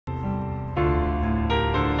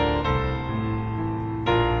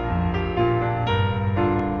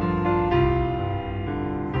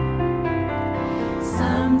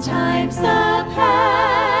Sometimes the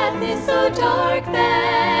path is so dark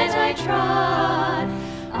that I trod.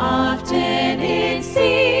 Often it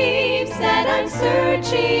seems that I'm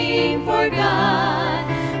searching for God.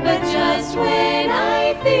 But just when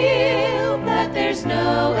I feel that there's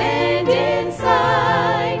no end in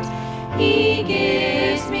sight, He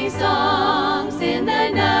gives me songs in the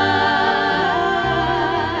night.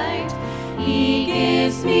 He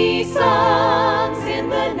gives me songs in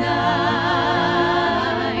the night,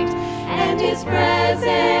 and His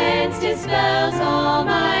presence dispels all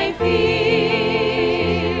my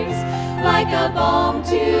fears. Like a balm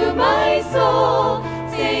to my soul,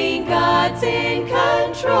 saying God's in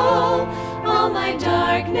control, all my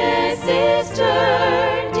darkness is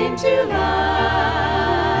turned into light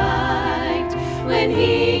when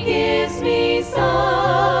He gives me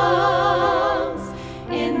songs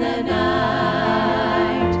in the night.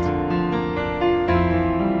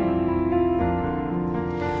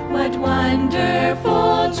 What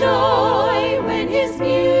wonderful joy when His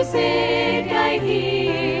music I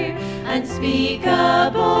hear,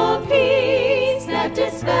 unspeakable peace that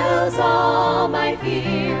dispels all my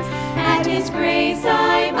fears. At His grace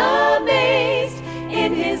I'm amazed,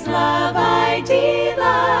 in His love I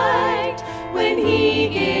delight, when He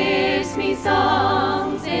gives me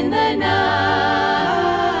songs in the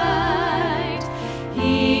night.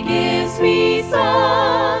 He gives me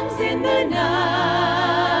songs in the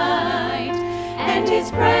night, and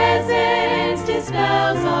His presence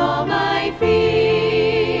dispels all my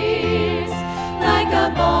fears. Like a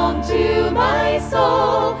balm to my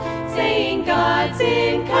soul, saying God's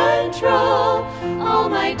in control, all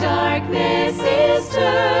my darkness is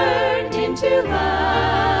turned into light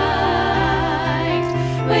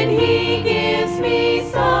when He gives me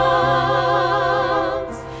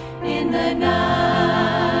songs in the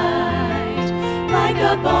night. Like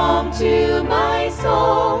a balm to my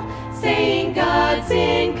soul, saying God's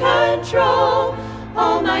in control,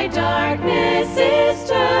 all my darkness is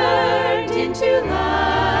turned into light.